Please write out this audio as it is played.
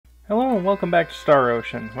Hello and welcome back to Star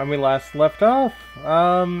Ocean. When we last left off,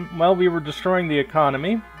 well, we were destroying the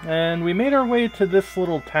economy, and we made our way to this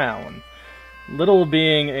little town. Little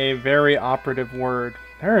being a very operative word.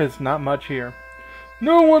 There is not much here.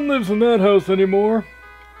 No one lives in that house anymore.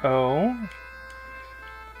 Oh?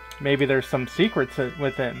 Maybe there's some secrets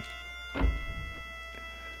within.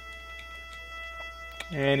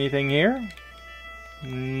 Anything here?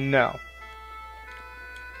 No.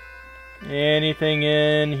 Anything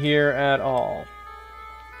in here at all?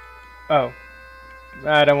 Oh.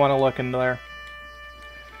 I don't want to look in there.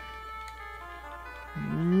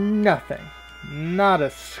 Nothing. Not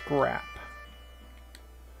a scrap.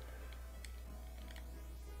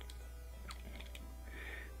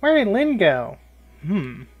 Where did Lynn go?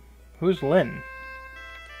 Who's Lynn?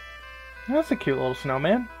 That's a cute little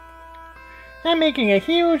snowman. I'm making a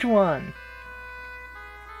huge one.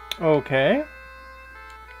 Okay.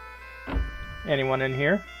 Anyone in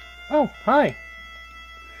here? Oh, hi.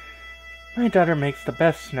 My daughter makes the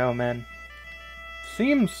best snowmen.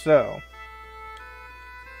 Seems so.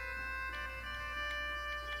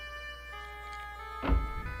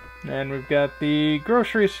 And we've got the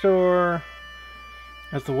grocery store.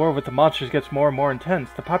 As the war with the monsters gets more and more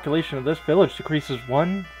intense, the population of this village decreases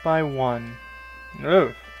one by one.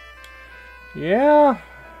 Oof. Yeah,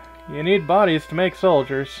 you need bodies to make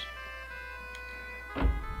soldiers.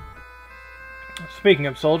 Speaking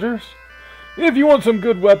of soldiers, if you want some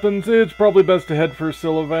good weapons, it's probably best to head for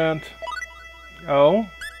Sylvant. Oh?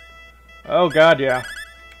 Oh god, yeah.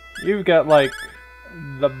 You've got, like,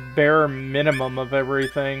 the bare minimum of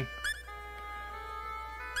everything.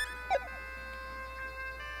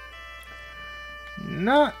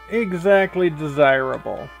 Not exactly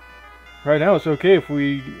desirable. Right now it's okay if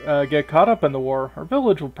we get caught up in the war. Our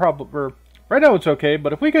village will probably... Right now it's okay,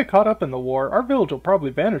 but if we get caught up in the war, our village will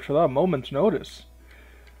probably vanish without a moment's notice.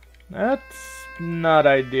 That's not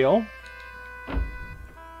ideal. Let's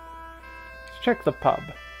check the pub.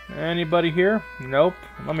 Anybody here? Nope.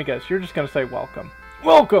 Let me guess, you're just gonna say welcome.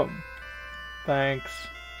 Welcome! Thanks.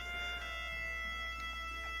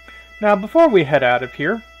 Now, before we head out of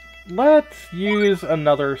here, let's use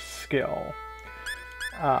another skill.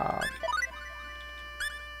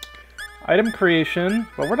 Item creation,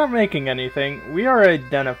 but we're not making anything, we are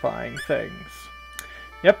identifying things.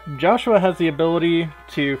 Yep, Joshua has the ability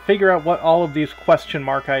to figure out what all of these question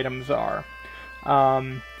mark items are.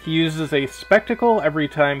 He uses a spectacle every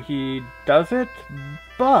time he does it,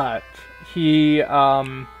 but he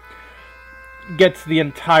gets the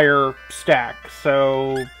entire stack.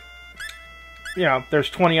 So, you know,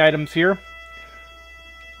 there's 20 items here.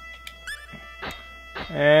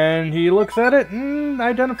 And he looks at it and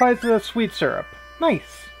identifies the sweet syrup.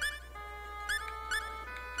 Nice.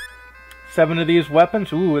 7 of these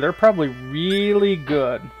weapons. Ooh, they're probably really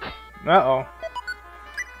good. Uh-oh.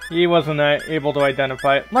 He wasn't able to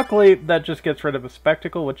identify it. Luckily, that just gets rid of a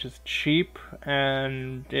spectacle, which is cheap,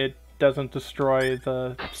 and it doesn't destroy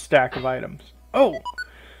the stack of items. Oh!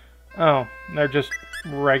 Oh, they're just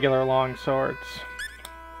regular long swords.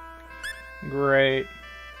 Great.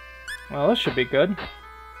 Well, this should be good.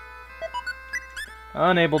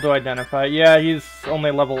 Unable to identify. Yeah, he's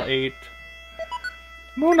only level 8.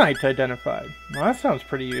 Moonite identified. Well, that sounds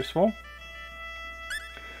pretty useful.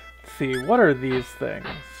 Let's see, what are these things?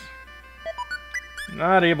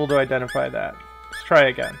 Not able to identify that. Let's try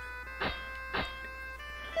again.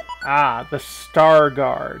 Ah, the Star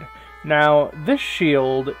Guard. Now, this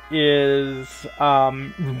shield is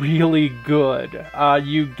really good.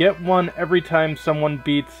 You get one every time someone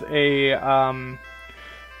beats a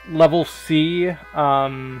level C,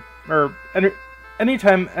 or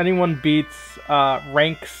anytime anyone beats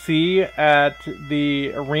rank C at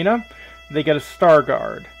the arena, they get a Star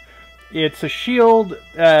Guard. It's a shield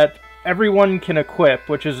that everyone can equip,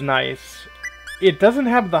 which is nice. It doesn't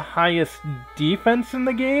have the highest defense in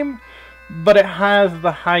the game, but it has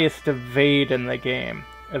the highest evade in the game.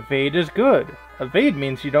 Evade is good. Evade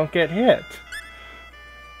means you don't get hit.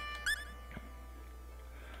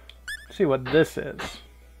 Let's see what this is.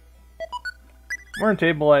 Weren't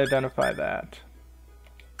able to identify that.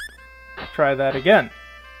 Try that again.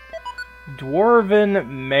 Dwarven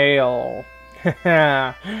Mail.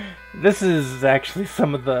 This is actually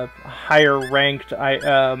some of the higher ranked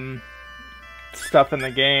stuff in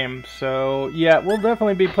the game. So yeah, we'll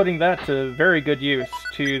definitely be putting that to very good use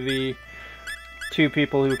to the 2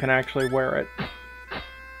 people who can actually wear it.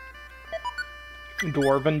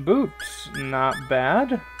 Dwarven Boots. Not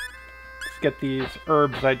bad. Let's get these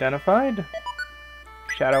herbs identified.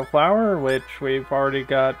 Shadow Flower, which we've already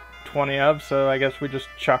got 20 of, so I guess we just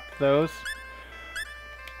chucked those.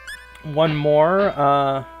 One more.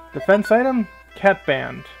 Defense item? Cat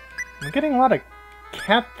band. I'm getting a lot of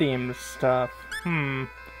cat-themed stuff.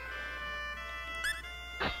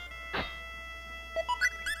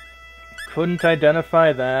 Couldn't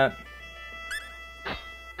identify that.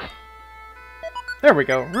 There we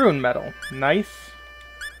go. Rune metal. Nice.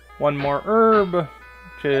 One more herb,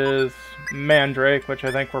 which is mandrake, which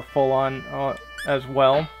I think we're full on as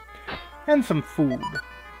well. And some food.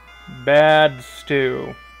 Bad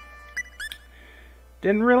stew.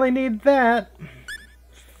 Didn't really need that.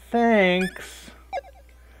 Thanks.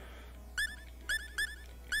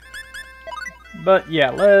 But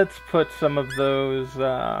yeah, let's put some of those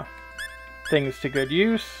things to good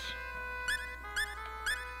use.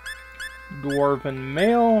 Dwarven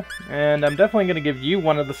mail, and I'm definitely going to give you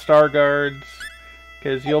one of the Star Guards,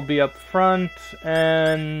 because you'll be up front,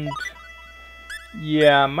 and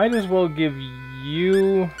yeah, might as well give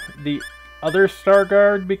you the other Star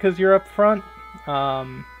Guard because you're up front.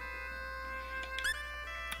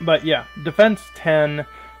 But yeah, defense 10,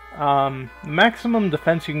 maximum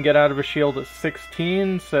defense you can get out of a shield is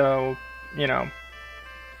 16, so, you know,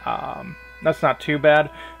 that's not too bad,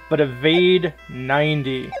 but evade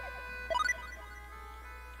 90.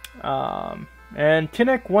 And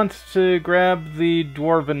Tinnik wants to grab the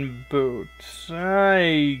Dwarven boots.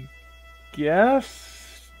 I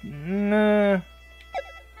guess? Nah.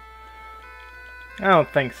 I don't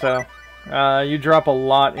think so. You drop a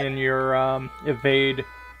lot in your evade.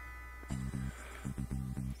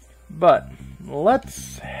 But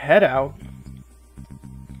let's head out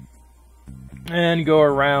and go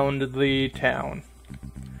around the town,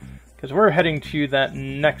 because we're heading to that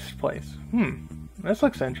next place. This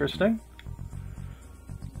looks interesting.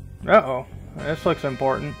 Uh-oh. This looks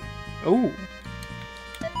important. Ooh.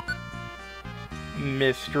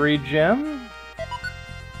 Mystery gem.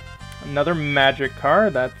 Another magic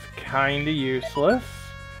card. That's kinda useless.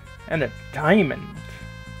 And a diamond.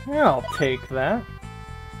 I'll take that.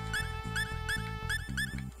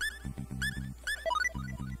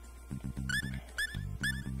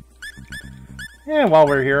 And while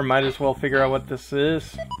we're here, might as well figure out what this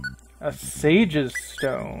is. A Sage's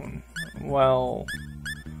Stone. Well,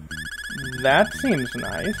 that seems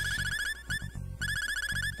nice.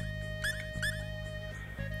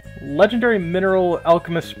 Legendary mineral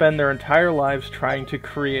alchemists spend their entire lives trying to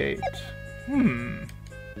create.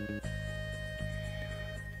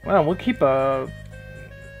 Well, we'll keep a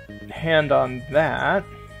hand on that.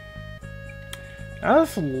 Now,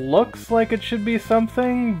 this looks like it should be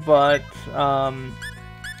something, but,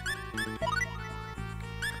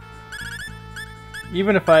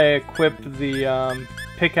 even if I equip the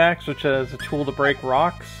pickaxe, which is a tool to break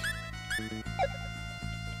rocks,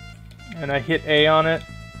 and I hit A on it,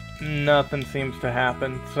 nothing seems to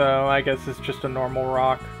happen. So I guess it's just a normal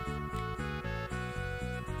rock.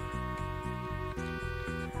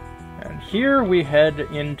 And here we head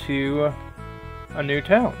into a new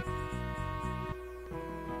town.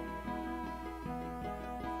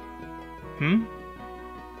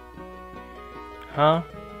 Huh?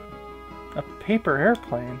 A paper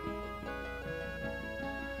airplane.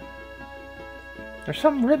 There's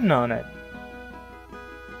something written on it.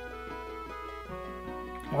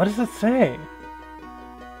 What does it say?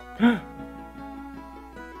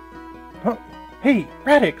 Oh, hey,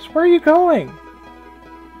 Ratix, where are you going?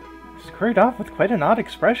 He scurried off with quite an odd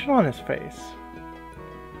expression on his face.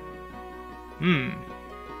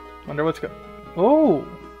 Wonder what's going... Oh!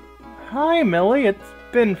 Hi, Millie, it's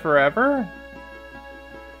been forever.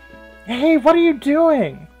 Hey, what are you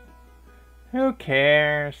doing? Who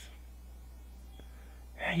cares?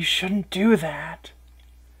 You shouldn't do that.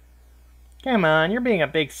 Come on, you're being a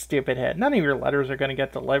big stupid head. None of your letters are going to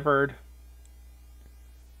get delivered.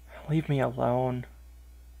 Leave me alone.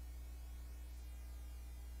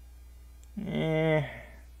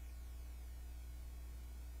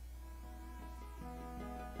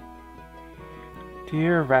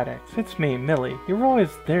 Dear Ratix, it's me, Millie. You were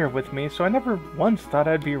always there with me, so I never once thought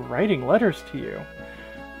I'd be writing letters to you.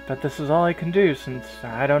 But this is all I can do since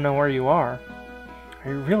I don't know where you are.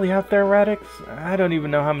 Are you really out there, Ratix? I don't even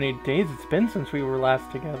know how many days it's been since we were last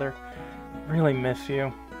together. I really miss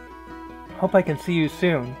you. Hope I can see you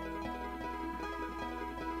soon.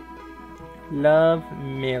 Love,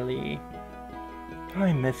 Millie.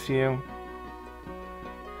 I miss you.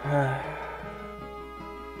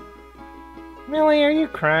 Millie, are you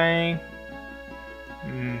crying?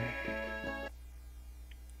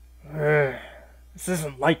 This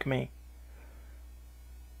isn't like me.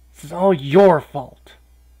 This is all your fault.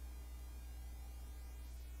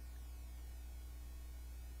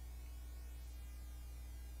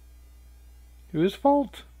 Whose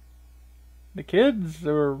fault? The kids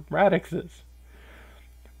or Ratix's?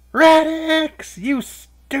 Ratix! You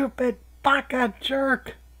stupid baka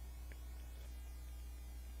jerk!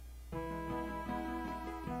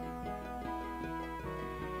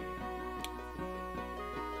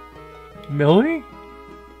 Millie?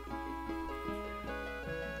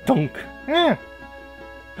 Dunk. Eh.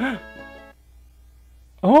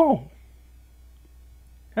 Oh.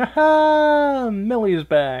 Haha! Millie's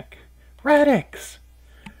back. Ratix!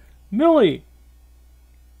 Millie!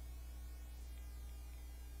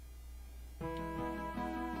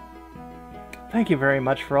 Thank you very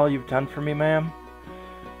much for all you've done for me, ma'am.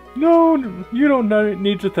 No, you don't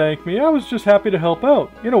need to thank me. I was just happy to help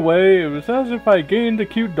out. In a way, it was as if I gained a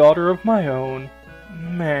cute daughter of my own.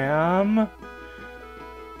 Ma'am?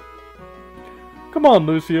 Come on,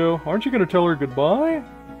 Lucio. Aren't you going to tell her goodbye?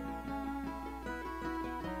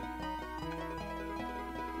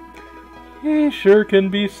 He sure can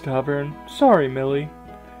be stubborn. Sorry, Millie.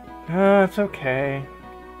 It's okay.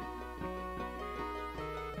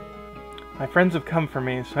 My friends have come for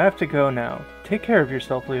me, so I have to go now. Take care of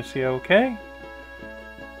yourself, Lucio, okay?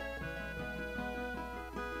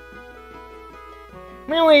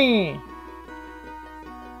 Millie!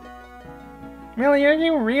 Millie, are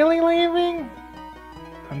you really leaving?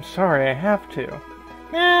 I'm sorry, I have to.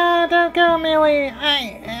 No, don't go, Millie!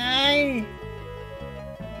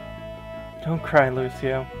 Don't cry,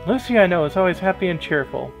 Lucio. Lucio, I know, is always happy and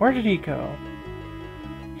cheerful. Where did he go?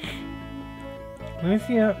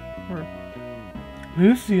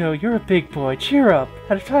 Lucio, you're a big boy. Cheer up.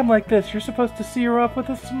 At a time like this, you're supposed to see her off with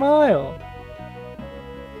a smile.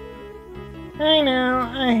 I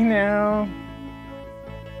know.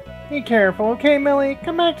 Be careful, okay, Millie?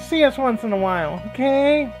 Come back to see us once in a while,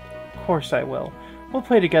 okay? Of course I will. We'll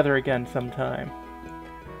play together again sometime.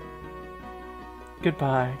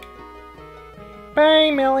 Goodbye.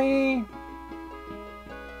 Bye, Millie!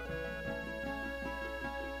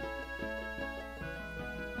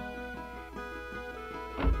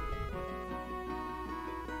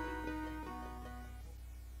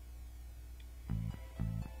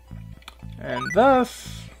 And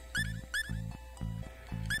thus,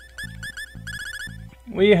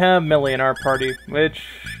 we have Millie in our party, which,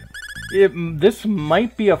 this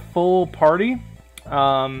might be a full party.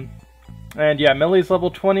 And yeah, Millie's level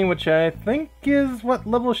 20, which I think is what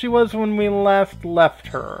level she was when we last left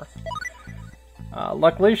her.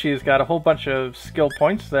 Luckily, she's got a whole bunch of skill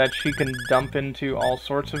points that she can dump into all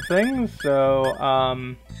sorts of things,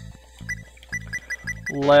 so,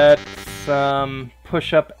 let's,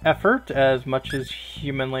 push up effort as much as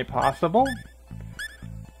humanly possible.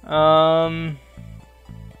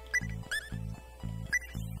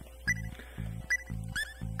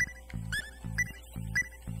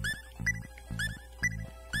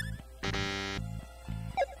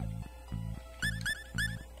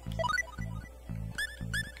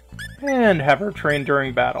 And have her train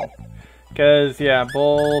during battle. Because, yeah,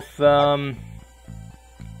 both,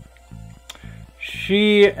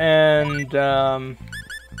 she and,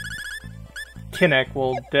 Kinnick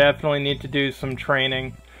will definitely need to do some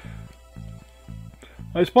training.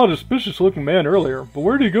 I spotted a suspicious-looking man earlier, but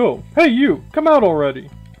where'd he go? Hey, you! Come out already!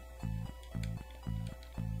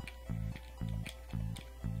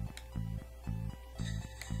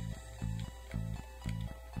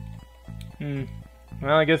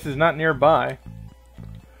 Well, I guess he's not nearby.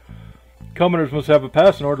 Commoners must have a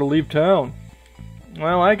pass in order to leave town.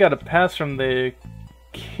 Well, I got a pass from the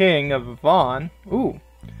King of Vaughn. Ooh.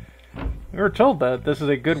 We were told that this is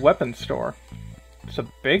a good weapons store. It's a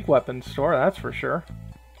big weapons store, that's for sure.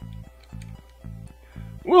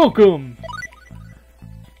 Welcome!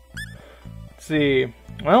 Let's see.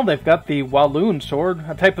 Well, they've got the Walloon sword,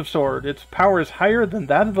 a type of sword. Its power is higher than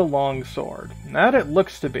that of the long sword. That it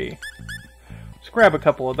looks to be. Let's grab a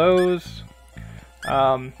couple of those.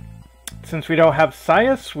 Since we don't have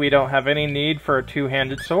Sias, we don't have any need for a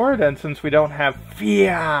two-handed sword, and since we don't have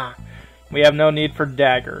Fia, we have no need for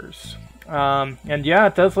daggers. And yeah,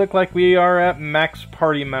 it does look like we are at max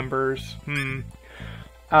party members.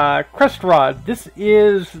 Crest Rod. This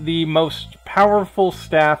is the most powerful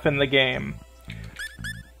staff in the game.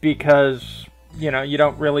 Because, you know, you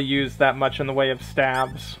don't really use that much in the way of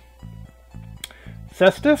stabs.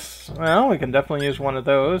 Cestus. Well, we can definitely use one of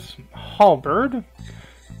those. Halberd.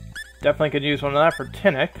 Definitely could use one of that for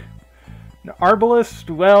Tinnick. An Arbalist.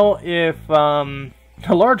 Well, if, a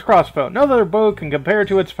large crossbow. No other bow can compare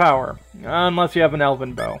to its power. Unless you have an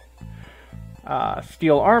elven bow.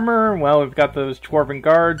 Steel armor. Well, we've got those dwarven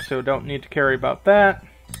guards, so don't need to carry about that.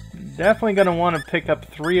 Definitely going to want to pick up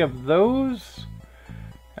 3 of those.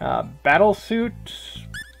 Battle suit.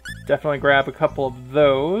 Definitely grab a couple of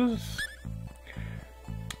those.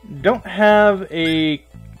 Don't have a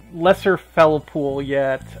lesser Felpool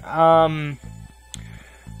yet.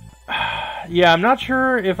 Yeah, I'm not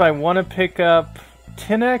sure if I want to pick up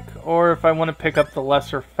Tinnick or if I want to pick up the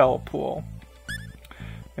lesser Felpool.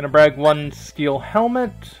 Gonna brag one steel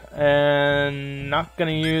helmet and not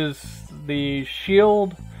gonna use the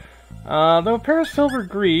shield. Though a pair of silver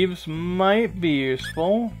greaves might be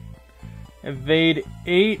useful. Evade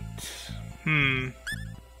 8.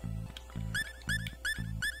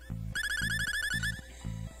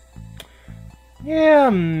 Yeah,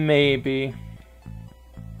 maybe.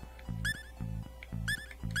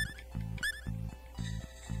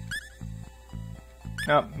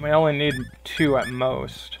 Oh, we only need 2 at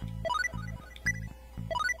most.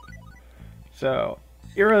 So,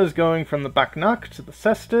 Ira's going from the Baknak to the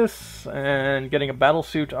Cestus and getting a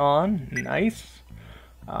battlesuit on. Nice.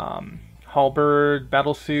 Halberd,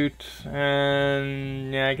 battlesuit,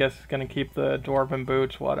 and yeah, I guess it's gonna keep the Dwarven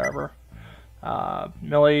boots, whatever.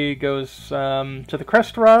 Millie goes to the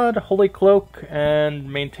Crest Rod, Holy Cloak,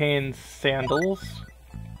 and maintains Sandals.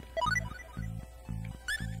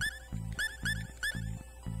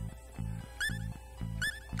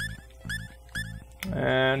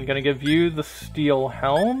 And gonna give you the Steel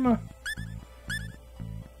Helm.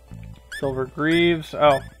 Silver Greaves.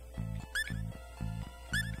 Oh.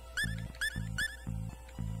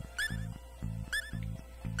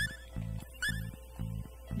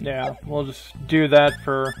 Yeah, we'll just do that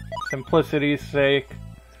for simplicity's sake.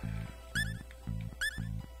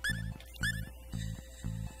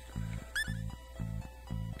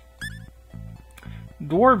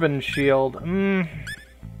 Dwarven Shield.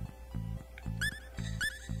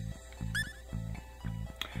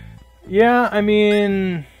 Yeah, I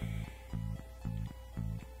mean...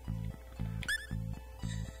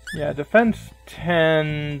 Yeah, defense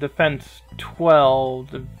 10, defense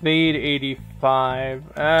 12, evade 85.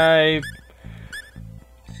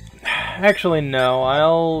 Actually, no.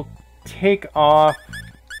 I'll take off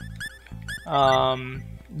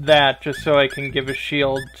that just so I can give a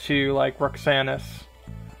shield to, like, Roxanus.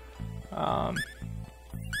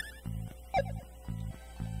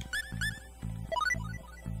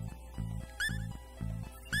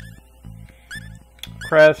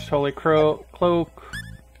 Crest, Holy Cloak.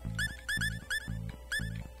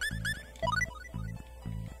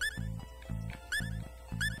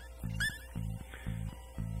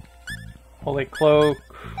 Holy Cloak,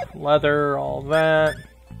 leather, all that.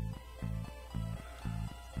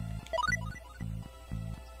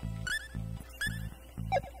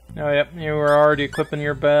 Oh, yep, you were already equipping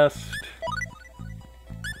your best.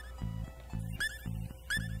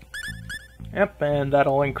 Yep, and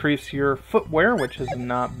that'll increase your footwear, which is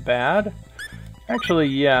not bad. Actually,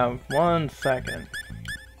 yeah, 1 second.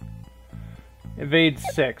 Evade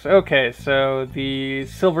 6. Okay, so the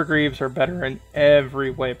Silver Greaves are better in every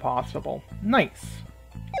way possible. Nice.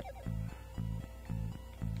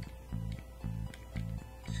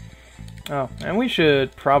 Oh, and we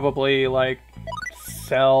should probably, like,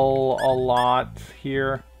 sell a lot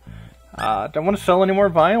here. Don't want to sell any more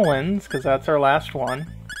violins, because that's our last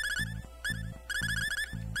one.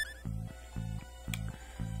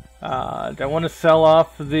 Don't want to sell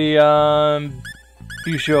off the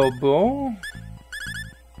Bijou.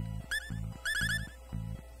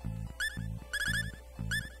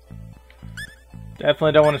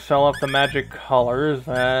 Definitely don't want to sell off the magic colors.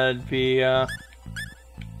 That'd be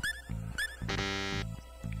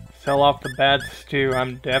sell off the bad stew.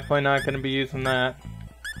 I'm definitely not going to be using that.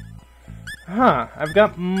 Huh, I've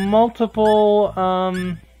got multiple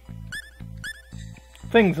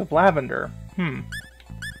things of lavender. One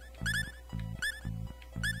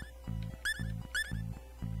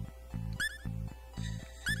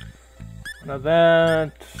of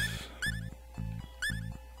that.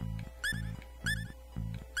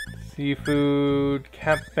 Seafood,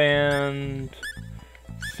 cap band,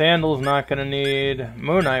 sandals not gonna need,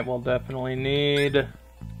 Moonite will definitely need.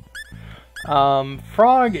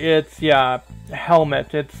 Frog, it's, yeah,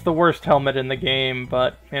 helmet. It's the worst helmet in the game,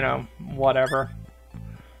 but, you know, whatever.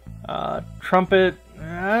 Trumpet,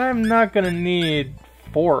 I'm not gonna need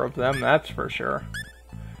 4 of them, that's for sure.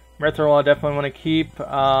 Mithril I definitely want to keep.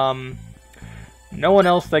 No one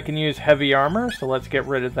else that can use heavy armor, so let's get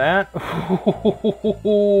rid of that.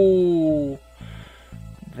 Ooh,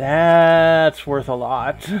 that's worth a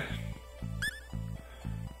lot.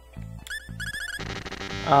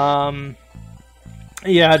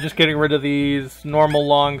 Yeah, just getting rid of these normal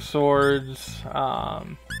long swords.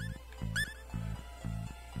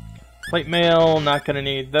 Plate mail, not gonna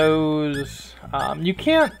need those. You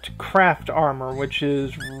can't craft armor, which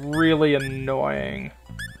is really annoying.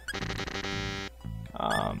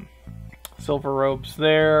 Silver robes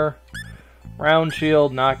there. Round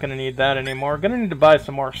shield, not going to need that anymore. Going to need to buy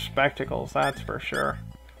some more spectacles, that's for sure.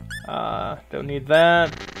 Don't need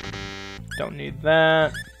that. Don't need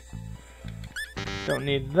that. Don't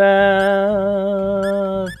need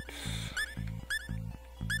that.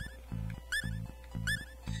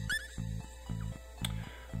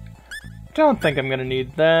 Don't think I'm going to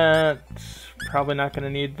need that. Probably not going to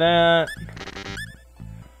need that.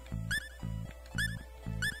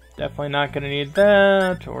 Definitely not going to need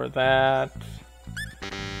that, or that,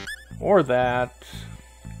 or that.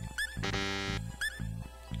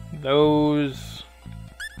 Those.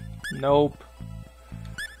 Nope.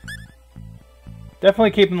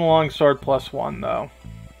 Definitely keeping the longsword +1, though.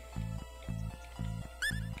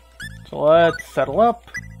 So let's settle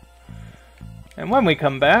up. And when we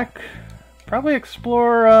come back, probably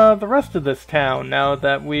explore the rest of this town now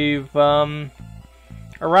that we've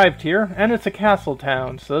arrived here. And it's a castle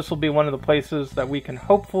town, so this will be one of the places that we can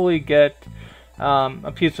hopefully get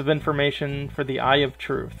a piece of information for the Eye of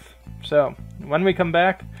Truth. So, when we come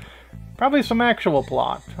back, probably some actual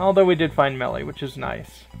plot, although we did find Millie, which is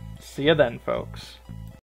nice. See you then, folks.